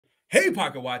Hey,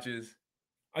 Pocket Watchers,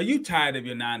 are you tired of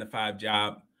your 9 to 5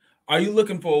 job? Are you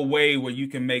looking for a way where you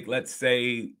can make, let's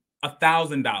say,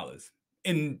 $1,000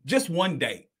 in just one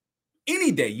day,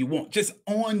 any day you want, just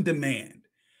on demand?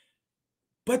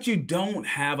 But you don't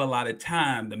have a lot of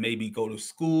time to maybe go to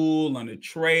school, learn a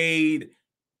trade.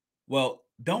 Well,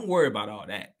 don't worry about all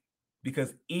that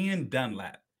because Ian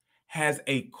Dunlap has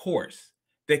a course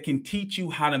that can teach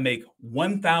you how to make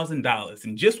 $1,000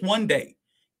 in just one day,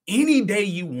 any day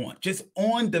you want, just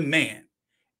on demand.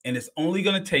 And it's only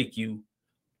going to take you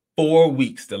 4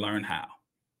 weeks to learn how.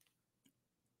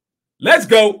 Let's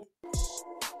go.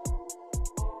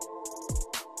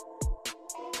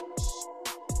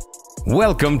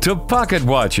 Welcome to Pocket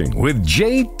Watching with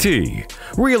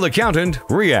JT. Real Accountant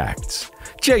Reacts.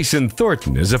 Jayson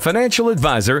Thornton is a financial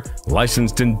advisor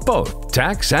licensed in both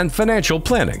tax and financial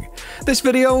planning. This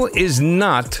video is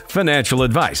not financial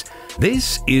advice.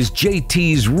 This is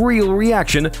JT's real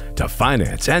reaction to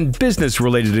finance and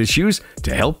business-related issues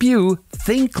to help you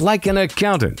think like an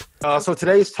accountant. So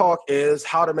today's talk is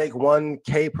how to make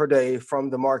 $1K per day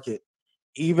from the market,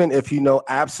 even if you know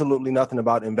absolutely nothing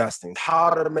about investing.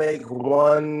 How to make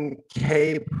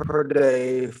 $1K per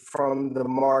day from the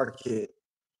market,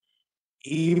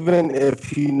 even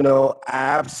if you know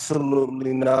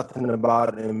absolutely nothing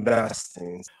about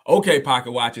investing. Okay,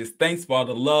 Pocket Watchers, thanks for all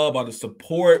the love, all the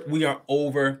support. We are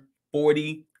over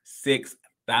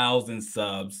 46,000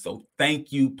 subs. So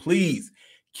thank you. Please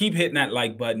keep hitting that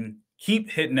like button, keep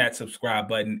hitting that subscribe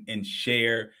button, and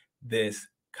share this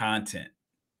content.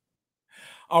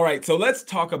 All right, so let's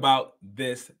talk about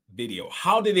this video.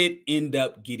 How did it end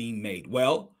up getting made?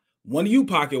 Well, one of you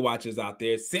Pocket Watchers out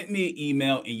there sent me an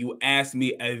email and you asked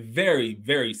me a very,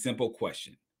 very simple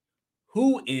question.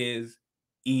 Who is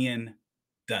Ian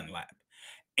Dunlap?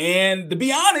 And to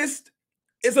be honest,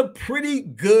 it's a pretty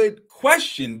good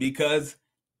question because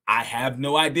I have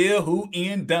no idea who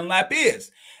Ian Dunlap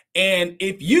is. And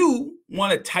if you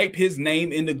want to type his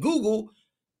name into Google,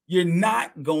 you're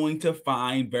not going to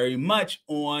find very much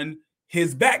on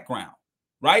his background,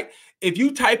 right? If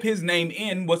you type his name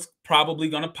in, what's probably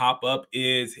going to pop up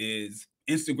is his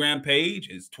Instagram page,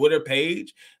 his Twitter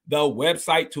page, the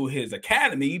website to his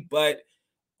academy. But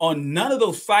on none of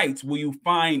those sites will you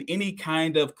find any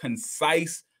kind of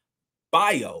concise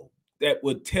bio that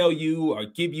would tell you or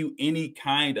give you any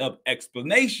kind of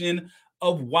explanation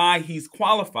of why he's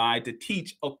qualified to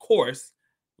teach a course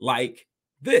like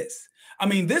this. I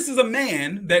mean, this is a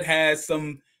man that has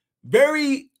some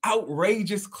very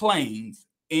outrageous claims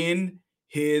in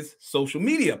his social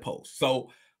media posts. So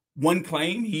one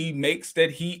claim he makes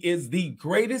that he is the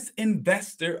greatest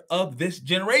investor of this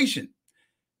generation.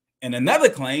 And another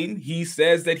claim, he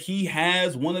says that he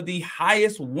has one of the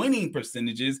highest winning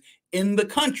percentages in the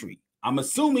country. I'm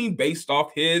assuming based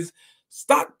off his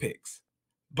stock picks.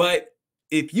 But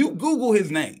if you Google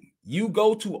his name, you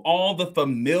go to all the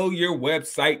familiar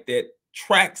website that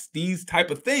tracks these type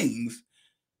of things,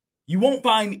 you won't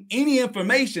find any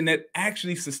information that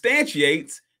actually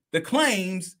substantiates the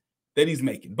claims that he's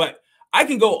making. But I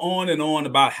can go on and on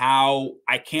about how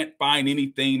I can't find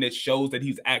anything that shows that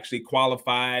he's actually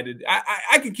qualified.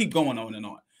 I can keep going on and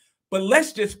on. But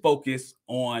let's just focus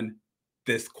on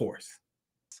this course.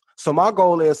 So my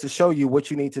goal is to show you what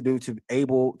you need to do to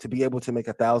be able to make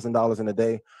 $1,000 in a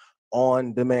day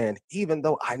on demand. Even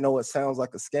though I know it sounds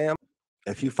like a scam,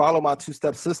 if you follow my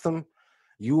two-step system,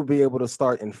 you will be able to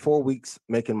start in 4 weeks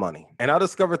making money. And I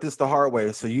discovered this the hard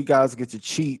way, so you guys get to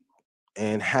cheat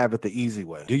and have it the easy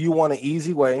way. Do you want an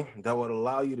easy way that would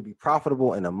allow you to be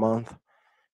profitable in a month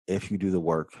if you do the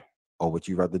work, or would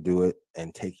you rather do it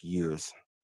and take years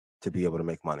to be able to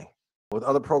make money? With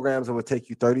other programs, it would take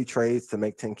you 30 trades to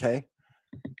make 10K,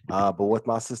 but with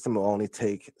my system, it will only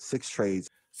take 6 trades.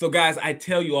 So guys, I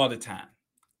tell you all the time,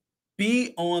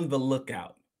 be on the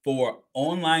lookout for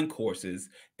online courses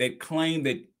that claim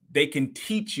that they can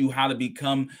teach you how to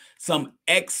become some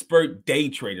expert day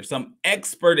trader, some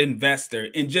expert investor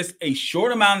in just a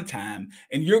short amount of time,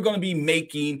 and you're going to be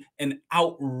making an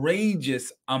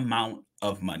outrageous amount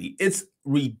of money. It's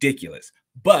ridiculous.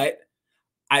 But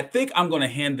I think I'm going to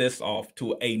hand this off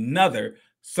to another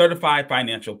certified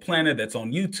financial planner that's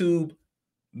on YouTube,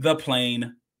 The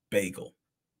Plain Bagel.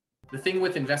 The thing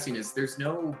with investing is there's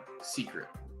no secret.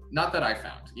 Not that I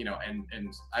found,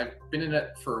 and I've been in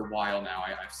it for a while now.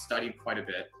 I've studied quite a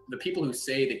bit. The people who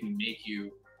say they can make you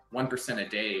 1% a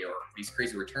day or these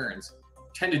crazy returns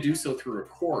tend to do so through a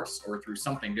course or through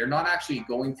something. They're not actually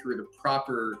going through the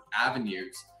proper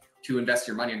avenues to invest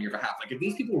your money on your behalf. Like if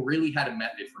these people really had a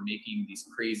method for making these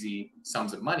crazy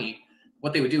sums of money,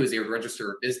 what they would do is they would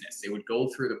register a business. They would go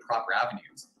through the proper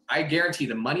avenues. I guarantee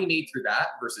the money made through that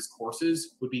versus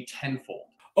courses would be tenfold.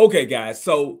 Okay, guys,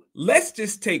 so let's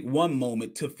just take one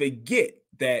moment to forget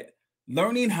that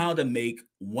learning how to make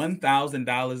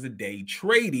 $1,000 a day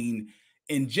trading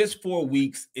in just 4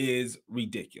 weeks is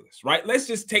ridiculous, right? Let's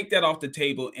just take that off the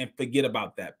table and forget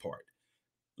about that part.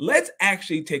 Let's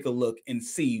actually take a look and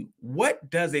see what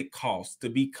does it cost to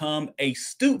become a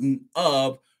student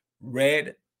of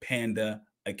Red Panda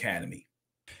Academy.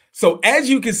 So as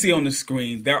you can see on the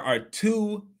screen, there are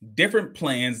 2 different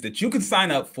plans that you can sign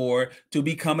up for to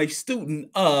become a student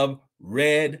of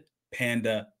Red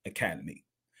Panda Academy.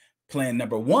 Plan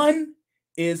number 1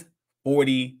 is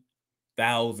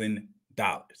 $40,000.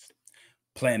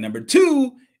 Plan number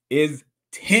 2 is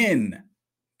 $10,000.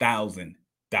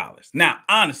 Now,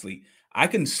 honestly, I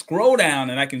can scroll down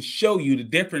and I can show you the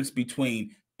difference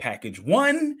between package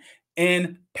 1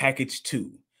 and package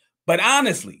 2. But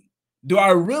honestly, do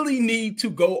I really need to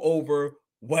go over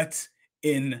what's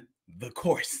in the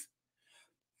course?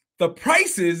 The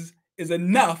prices is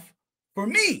enough for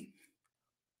me.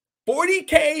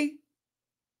 $40K,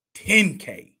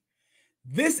 $10K.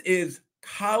 This is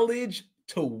college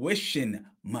tuition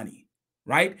money,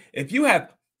 right? If you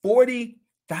have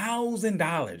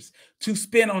 $40,000 to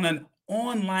spend on an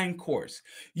online course,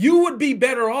 you would be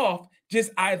better off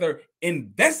just either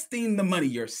investing the money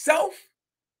yourself,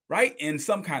 right, in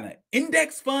some kind of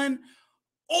index fund,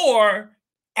 or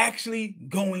actually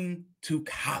going to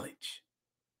college.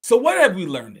 So what have we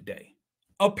learned today?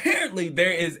 Apparently,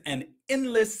 there is an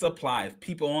endless supply of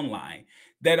people online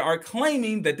that are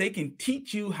claiming that they can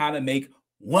teach you how to make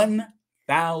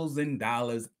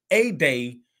 $1,000 a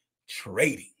day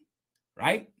trading,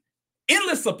 right?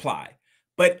 Endless supply.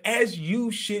 But as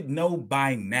you should know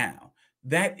by now,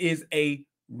 that is a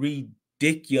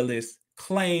ridiculous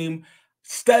claim.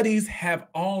 Studies have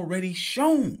already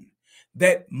shown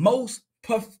that most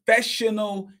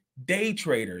professional day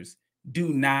traders do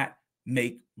not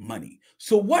make money.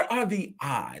 So what are the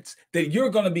odds that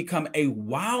you're going to become a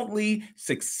wildly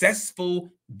successful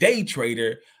day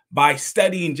trader by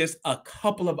studying just a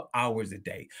couple of hours a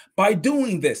day? By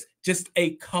doing this just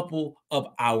a couple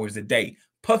of hours a day.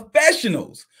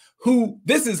 Professionals who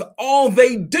this is all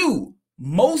they do,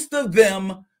 most of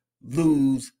them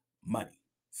lose money.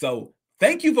 So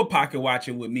thank you for pocket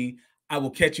watching with me. I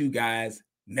will catch you guys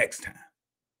next time.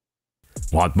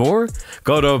 Want more?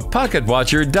 Go to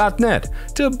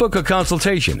pocketwatcher.net to book a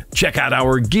consultation, check out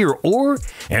our gear, or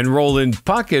enroll in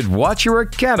Pocket Watcher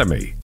Academy.